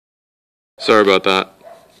Sorry about that.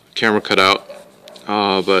 Camera cut out.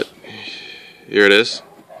 But here it is.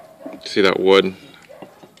 See that wood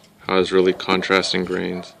has really contrasting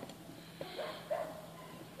grains.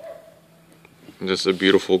 And just a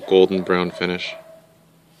beautiful golden brown finish.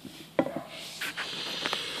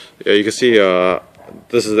 Yeah, you can see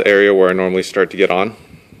this is the area where I normally start to get on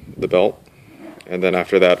the belt, and then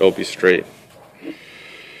after that it'll be straight.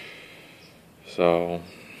 So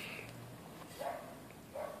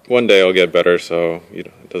one day it'll get better, so you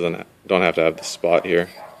don't have to have the spot here.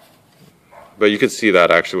 But you can see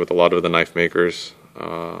that actually with a lot of the knife makers,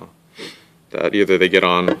 that either they get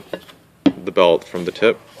on the belt from the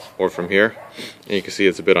tip or from here, and you can see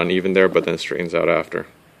it's a bit uneven there, but then it straightens out after.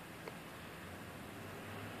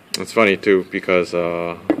 It's funny too because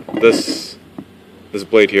this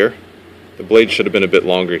blade here, the blade should have been a bit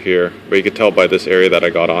longer here, but you could tell by this area that I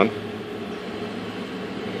got on.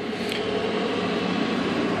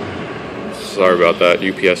 Sorry about that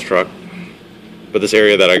UPS truck. But this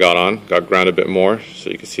area that I got on got ground a bit more, so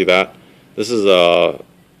you can see that. This is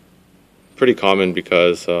pretty common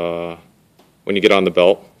because when you get on the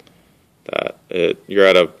belt, you're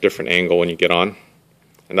at a different angle when you get on.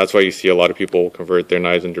 And that's why you see a lot of people convert their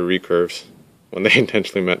knives into recurves when they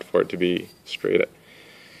intentionally meant for it to be straight.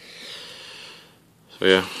 So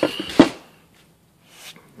yeah.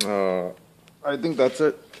 I think that's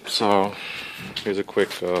it. So here's a quick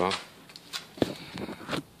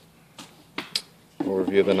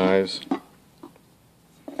overview of the knives.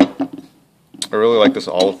 I really like this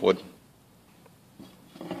olive wood.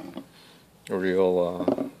 A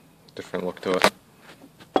real different look to it.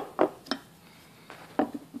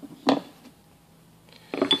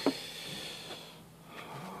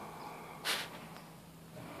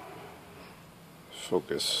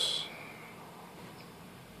 Focus.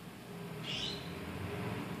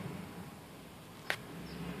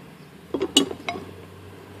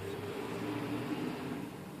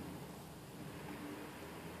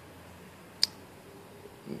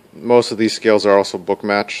 Most of these scales are also book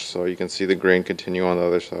matched, so you can see the grain continue on the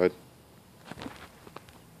other side.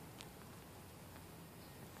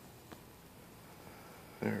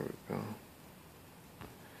 There we go.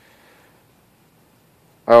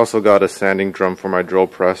 I also got a sanding drum for my drill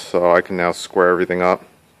press, so I can now square everything up.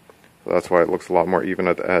 So that's why it looks a lot more even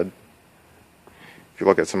at the head. If you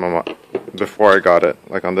look at some of my, before I got it,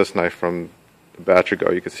 like on this knife from a batch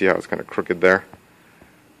ago, you can see how it's kind of crooked there.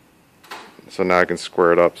 So now I can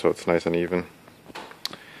square it up so it's nice and even.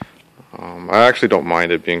 I actually don't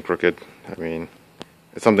mind it being crooked. I mean,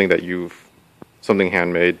 it's something that something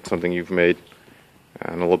handmade, something you've made,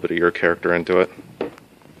 and a little bit of your character into it.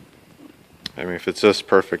 I mean, if it's just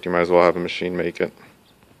perfect, you might as well have a machine make it.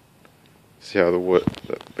 See how the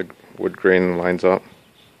wood grain lines up.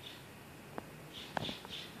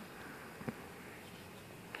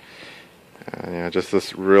 And yeah, just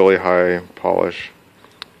this really high polish.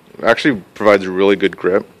 It actually provides a really good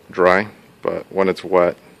grip, dry, but when it's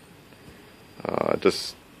wet,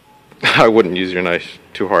 I wouldn't use your knife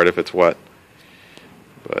too hard if it's wet.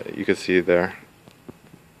 But you can see there.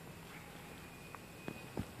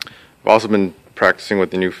 I've also been practicing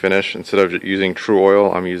with the new finish. Instead of using true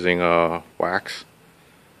oil, I'm using wax.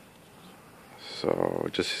 So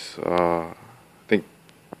just, I think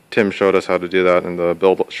Tim showed us how to do that in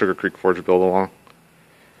the Sugar Creek Forge build along.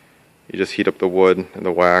 You just heat up the wood and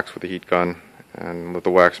the wax with a heat gun and let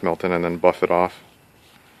the wax melt in and then buff it off.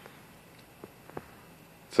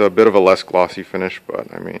 It's a bit of a less glossy finish,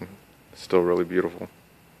 but I mean, it's still really beautiful.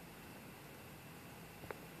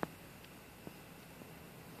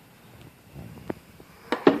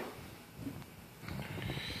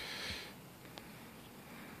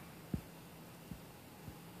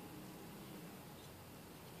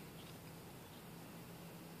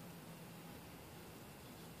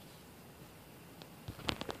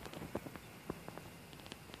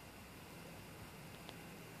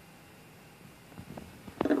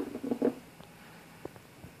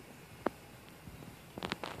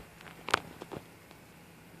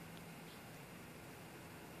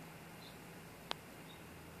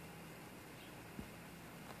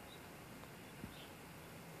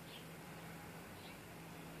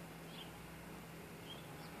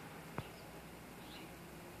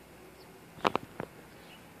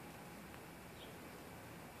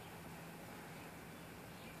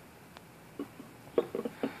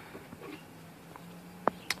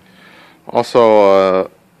 Also,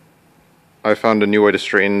 I found a new way to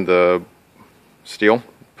straighten the steel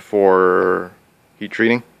for heat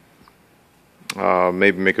treating.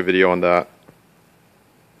 Maybe make a video on that,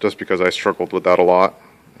 just because I struggled with that a lot.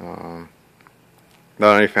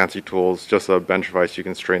 Not any fancy tools, just a bench vise you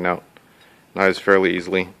can straighten out knives fairly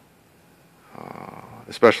easily,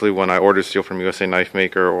 especially when I ordered steel from USA Knife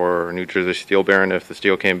Maker or New Jersey Steel Baron. If the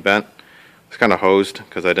steel came bent, I was kind of hosed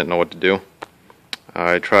because I didn't know what to do.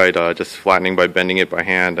 I tried just flattening by bending it by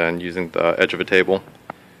hand and using the edge of a table.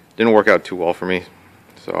 Didn't work out too well for me,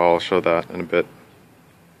 so I'll show that in a bit.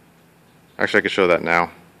 Actually, I could show that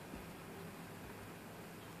now.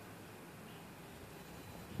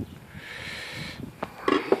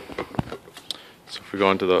 So if we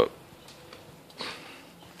go into the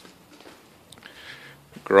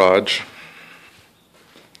garage,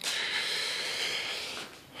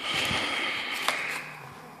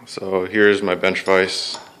 so here's my bench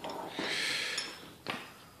vise.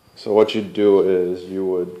 So what you'd do is you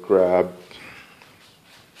would grab,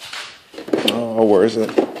 oh, where is it?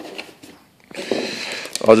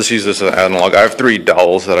 I'll just use this as an analog. I have 3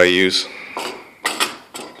 dowels that I use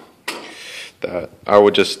that I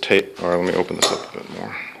would just tape, or let me open this up a bit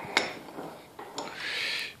more.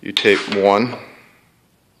 You tape one,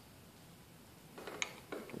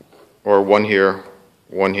 or one here,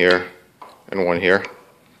 and one here,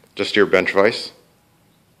 just to your bench vise.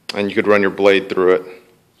 And you could run your blade through it.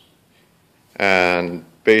 And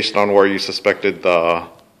based on where you suspected the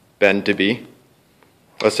bend to be,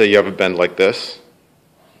 let's say you have a bend like this,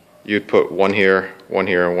 you'd put one here,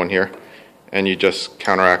 and one here, and you just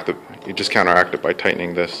counteract it by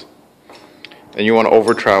tightening this. And you want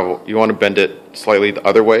to bend it slightly the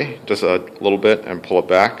other way, just a little bit, and pull it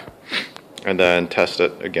back, and then test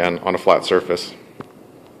it again on a flat surface.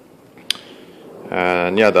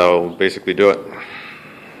 And yeah, that'll basically do it.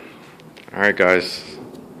 Alright guys,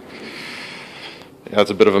 yeah,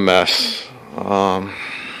 it's a bit of a mess. Oh,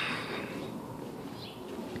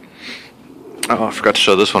 I forgot to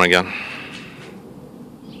show this one again.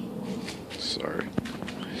 Sorry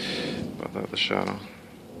about that, the shadow.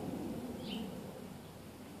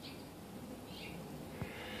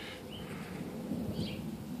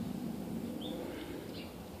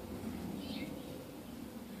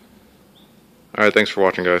 Alright, thanks for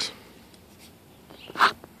watching, guys.